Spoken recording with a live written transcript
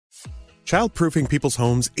Childproofing people's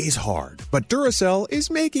homes is hard, but Duracell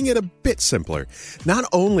is making it a bit simpler. Not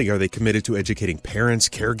only are they committed to educating parents,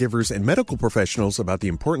 caregivers, and medical professionals about the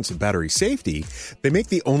importance of battery safety, they make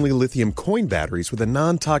the only lithium coin batteries with a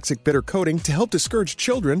non-toxic bitter coating to help discourage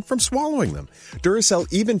children from swallowing them. Duracell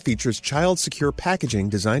even features child-secure packaging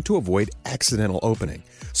designed to avoid accidental opening.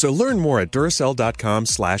 So learn more at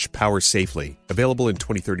Duracell.com/powersafely. Available in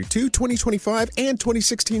 2032, 2025, and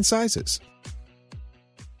 2016 sizes.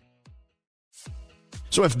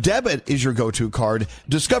 So if debit is your go-to card,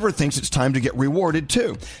 Discover thinks it's time to get rewarded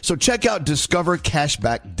too. So check out Discover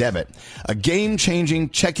Cashback Debit, a game-changing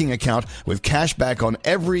checking account with cashback on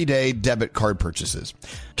everyday debit card purchases.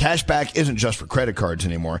 Cashback isn't just for credit cards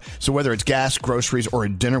anymore. So whether it's gas, groceries, or a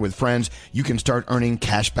dinner with friends, you can start earning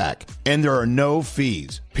cashback. And there are no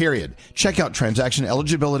fees, period. Check out transaction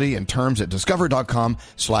eligibility and terms at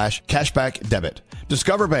discover.com/cashback debit.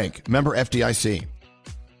 Discover Bank, member FDIC.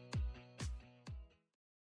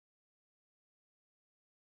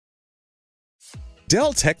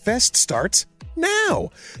 Dell Tech Fest starts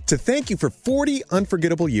now. To thank you for 40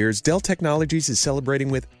 unforgettable years, Dell Technologies is celebrating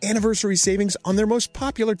with anniversary savings on their most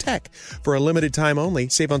popular tech. For a limited time only,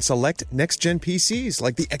 save on select next-gen PCs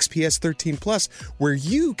like the XPS 13 Plus, where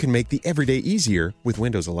you can make the everyday easier with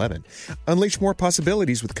Windows 11. Unleash more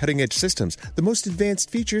possibilities with cutting-edge systems, the most advanced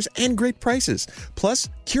features, and great prices. Plus,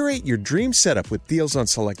 curate your dream setup with deals on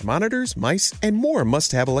select monitors, mice, and more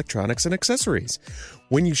must-have electronics and accessories.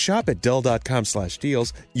 When you shop at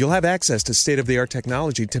Dell.com/deals, you'll have access to state-of-the-art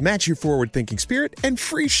technology to match your forward-thinking spirit and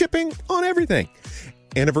free shipping on everything.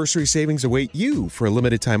 Anniversary savings await you for a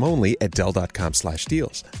limited time only at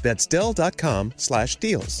Dell.com/deals. That's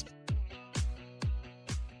Dell.com/deals.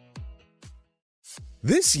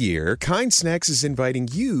 This year, Kind Snacks is inviting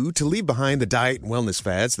you to leave behind the diet and wellness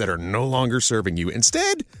fads that are no longer serving you.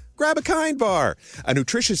 Instead, grab a Kind bar, a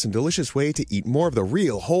nutritious and delicious way to eat more of the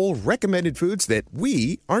real, whole, recommended foods that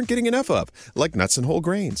we aren't getting enough of, like nuts and whole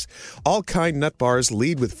grains. All Kind nut bars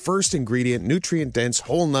lead with first ingredient, nutrient-dense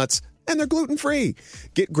whole nuts, and they're gluten-free.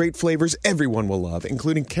 Get great flavors everyone will love,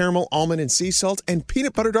 including caramel, almond, and sea salt, and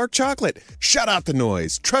peanut butter dark chocolate. Shut out the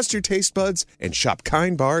noise, trust your taste buds, and shop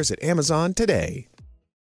Kind bars at Amazon today.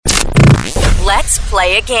 Let's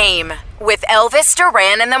play a game with Elvis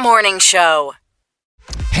Duran in the Morning Show.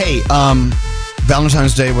 Hey,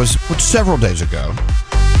 Valentine's Day was several days ago.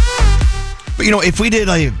 But, you know, if we did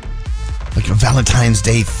a Valentine's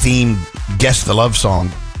Day themed Guess the Love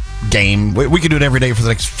Song game, we could do it every day for the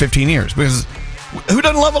next 15 years. Because who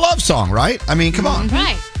doesn't love a love song, right? I mean, come on.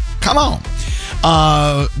 Right. Come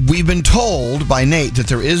on. We've been told by Nate that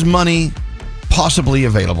there is money possibly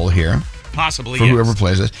available here. Possibly, for whoever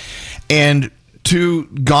plays it. And to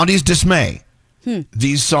Gandhi's dismay,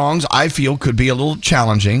 these songs I feel could be a little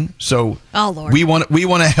challenging. So we want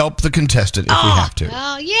to help the contestant if we have to.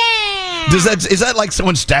 Oh yeah! Is that like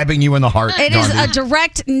someone stabbing you in the heart? It Gandhi? is a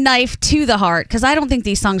direct knife to the heart because I don't think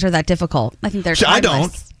these songs are that difficult. I think they're timeless. I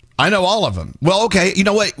don't. I know all of them. Well, okay. You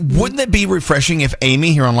know what? Wouldn't it be refreshing if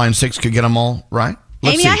Amy here on line 6 could get them all right?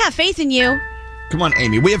 Let's Amy, see. I have faith in you. Come on,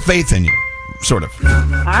 Amy. We have faith in you. Sort of.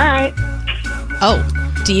 All right. Oh,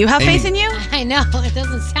 do you have Amy. faith in you? I know. It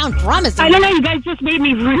doesn't sound promising. I don't know. You guys just made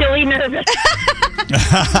me really nervous.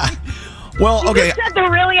 Well, okay. You said they're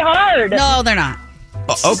really hard. No, they're not.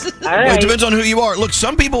 Well, it depends on who you are. Look,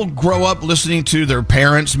 some people grow up listening to their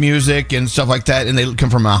parents' music and stuff like that, and they come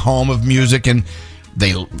from a home of music, and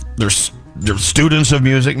they're students of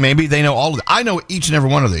music. Maybe they know all of it. I know each and every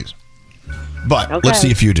one of these. But let's see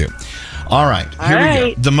if you do. All right, here we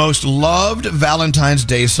go. The most loved Valentine's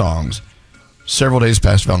Day songs, several days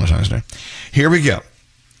past Valentine's Day. Here we go.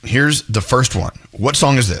 Here's the first one. What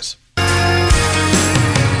song is this? Every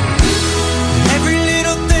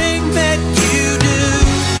little thing that you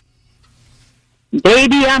do.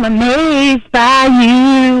 Baby, I'm amazed by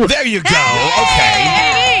you. There you go.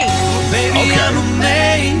 Okay. Baby, I'm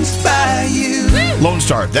amazed by you. Lone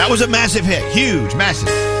Star. That was a massive hit. Huge, massive.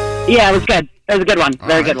 Yeah, it was good. It was a good one.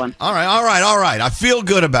 Very good one. All right. I feel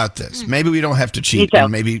good about this. Maybe we don't have to cheat. And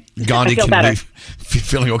maybe Gandhi can be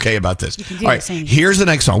feeling okay about this. All right, here's the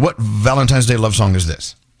next song. What Valentine's Day love song is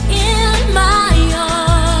this? In my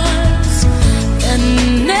arms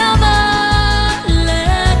and never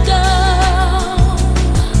let go.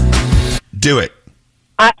 Do it.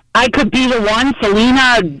 I could be the one,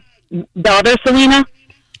 Selena, the other Selena.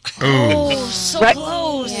 Oh, so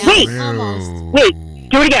close. Wait. Almost. Wait.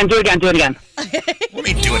 Do it again. What do you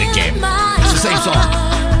mean do it again? It's the same song.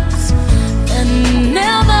 And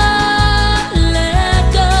never let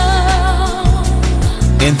go.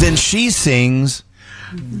 And then she sings.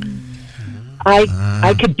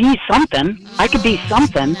 I could be something. I could be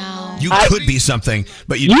something. You could be something,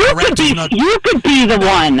 but You could be the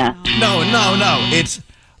one. No. It's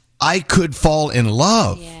I could fall in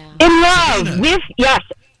love. In love with, yes.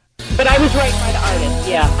 But I was right by the artist.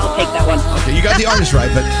 Yeah, I'll take that one. Okay, you got the artist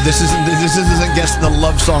right, but this isn't guess the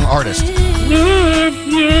love song artist. With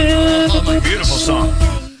you. Oh, beautiful song.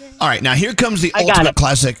 All right, now here comes the ultimate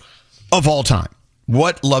classic of all time.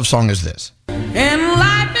 What love song is this? And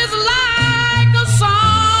life is like a song.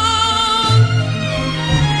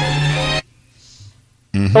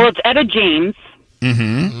 Mm-hmm. Well, it's Etta James.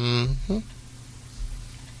 Mm-hmm.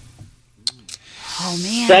 Oh,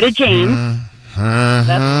 man. Etta James. That's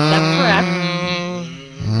correct.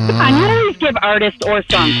 Come on, you always give artist or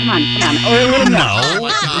song. Come on. Or a little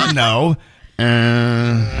more. No.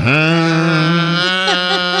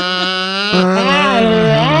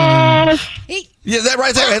 Yeah, that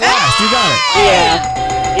right there. At last, you got it.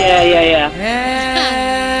 Yeah.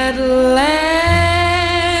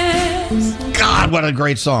 God, what a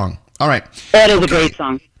great song. All right. That is a great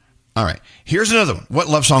song. All right. Here's another one. What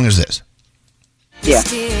love song is this? Yeah.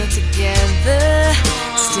 Still together,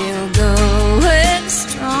 still going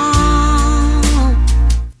strong.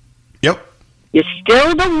 Yep. You're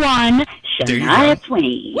still the one, There you Shania go.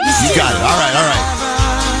 Twain. You got it. All right.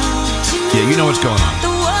 Yeah, you know what's going on.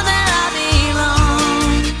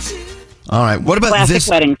 All right. What about Classic this?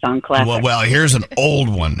 wedding song, classic. Well, here's an old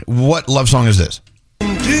one. What love song is this?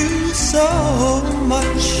 Do so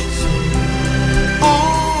much.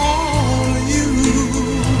 All you.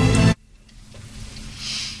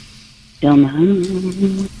 Still no.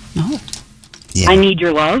 Yeah. I Need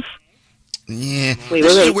Your Love. Yeah. Wait,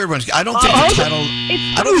 This is wait. a weird one. I don't think the title.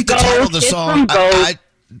 I don't think the title of the song.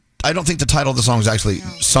 I don't think the title of the song is actually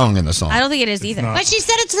sung in the song. I don't think it is either. But she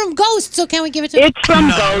said it's from Ghost, so can we give it to her? It's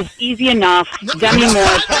from Ghost. Easy enough. Demi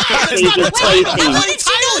Moore. Stages play scene.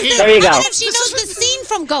 There you go. What if she knows the scene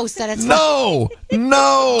from Ghost that it's No.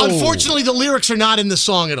 Unfortunately, the lyrics are not in the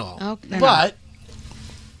song at all. Okay. But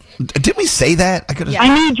Did we say that? I could have.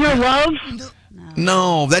 I Need Your Love.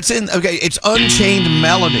 No, that's in. Okay, it's Unchained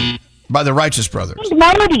Melody by the Righteous Brothers.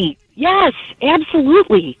 Melody. Yes,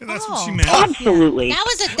 absolutely. That's what she meant. Absolutely.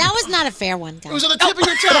 That was not a fair one, guys. it was on the tip of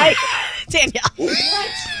your tongue. Danielle.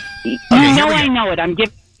 You here know we go. I know it. I'm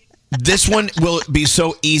giving. This one will be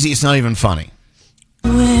so easy, it's not even funny.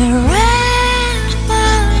 Wherever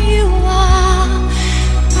you are,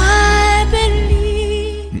 I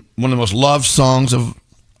believe. One of the most loved songs of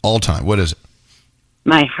all time. What is it?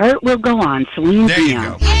 My Heart Will Go On. Celine There you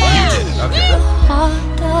Dion. go. You did it. Okay.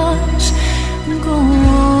 Heart does go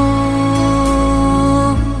on.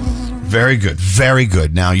 Very good. Very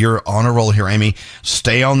good. Now you're on a roll here, Amy.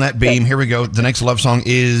 Stay on that beam. Here we go. The next love song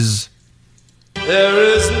is. There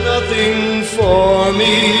is nothing for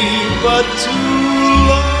me but to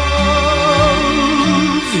love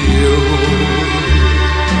you.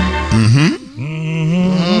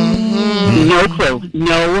 No clue.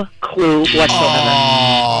 No clue whatsoever.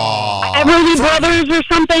 Everly Brothers or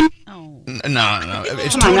something? No.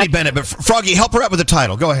 It's Tony Bennett. But Froggy, help her out with the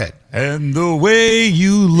title. Go ahead. And the way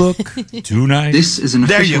you look tonight. This is an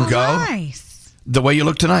There official. you go. Nice. The way you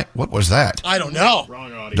look tonight. What was that? I don't know.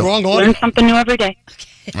 Wrong audio. Wrong Learn audio. something new every day.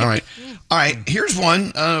 All right. Here's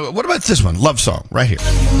one. What about this one? Love song. Right here.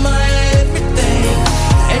 My everything,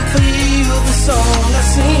 and for you the song I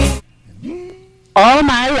sing. All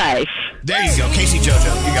My Life. There you go. Casey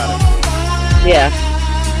JoJo. You got it. Yeah.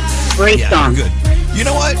 Great song. Good. You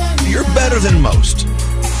know what? You're better than most.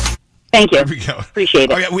 Thank you. There we go.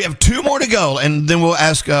 Appreciate it. All right, we have 2 more to go, and then we'll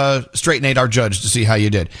ask Straight Nate, our judge, to see how you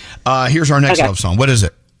did. Here's our next love song. What is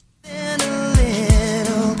it? Been a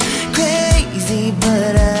little crazy,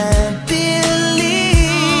 but I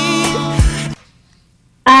believe.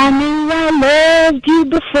 I knew I loved you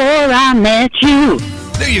before I met you.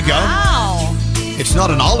 There you go. Wow. It's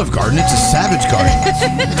not an Olive Garden, it's a Savage Garden.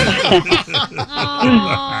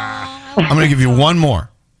 I'm going to give you one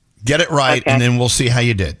more. Get it right, and then we'll see how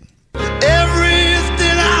you did.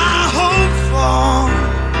 Everything I hope for.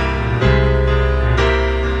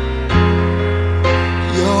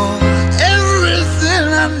 You're everything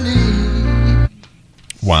I need.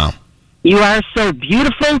 Wow. You are so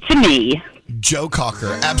beautiful to me. Joe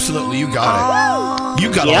Cocker, absolutely, you got it.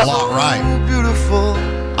 You got a lot right. Beautiful.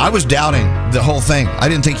 I was doubting the whole thing. I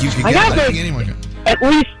didn't think you could I get it. got I didn't this. think anyone could. At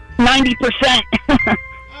least 90%.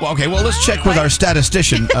 Well, okay, well, let's check with our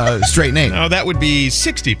statistician, Straight Nate. No, that would be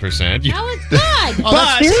 60%. That was good.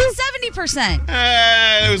 But 70%.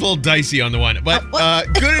 it was a little dicey on the one. But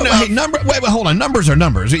good enough. Hey, wait, hold on. Numbers are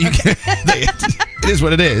numbers. You can't, it is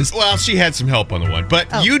what it is. Well, she had some help on the one. But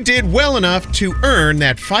you did well enough to earn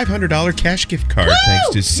that $500 cash gift card thanks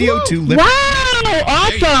to CO2 Living. Wow! Oh,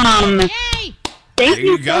 awesome. Thank There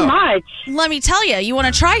you you so go. much. Let me tell you, you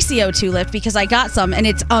want to try CO2 Lift because I got some and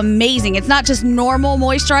it's amazing. It's not just normal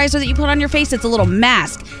moisturizer that you put on your face, it's a little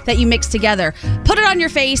mask that you mix together. Put it on your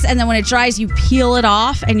face and then when it dries, you peel it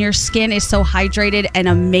off and your skin is so hydrated and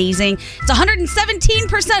amazing. It's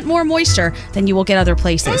 117% more moisture than you will get other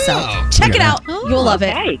places. So check it out. You'll love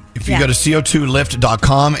it. If you go to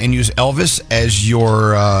co2lift.com and use Elvis as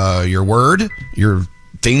your word, your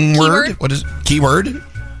thing Keyword? word, what is it? Keyword?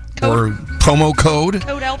 Or promo code,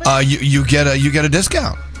 Code Elvis? you get a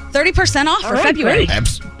discount. 30% off for right, February.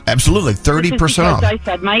 great. Absolutely, 30% off. I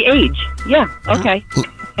said my age. Yeah, okay.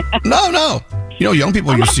 No. You know, young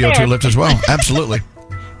people I'm use up CO2 there. Lift as well. Absolutely.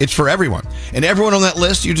 It's for everyone. And everyone on that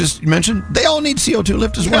list you just mentioned, they all need CO2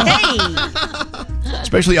 Lift as well.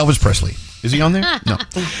 Especially Elvis Presley. Is he on there? No.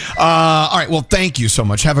 All right, well, thank you so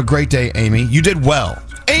much. Have a great day, Amy. You did well.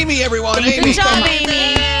 Amy, everyone. Amy. Good job,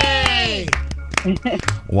 Amy.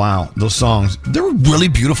 Wow, those songs. There were really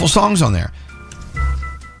beautiful songs on there.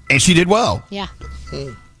 And she did well. Yeah.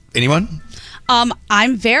 Anyone?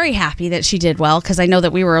 I'm very happy that she did well because I know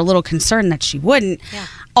that we were a little concerned that she wouldn't. Yeah.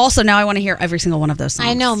 Also, now I want to hear every single one of those songs.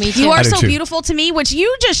 I know, me too. You I Are do So too. Beautiful to Me, which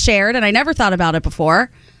you just shared, and I never thought about it before.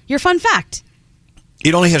 Your fun fact.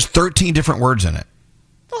 It only has 13 different words in it.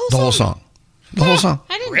 The whole song. The whole song.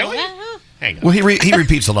 I didn't Really? know that. Huh? Hang on. Well, he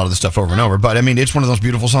repeats a lot of the stuff over and over, but I mean, it's one of those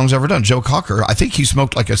beautiful songs ever done. Joe Cocker, I think he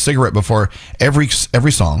smoked like a cigarette before every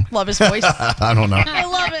song. Love his voice. I don't know. I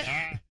love it.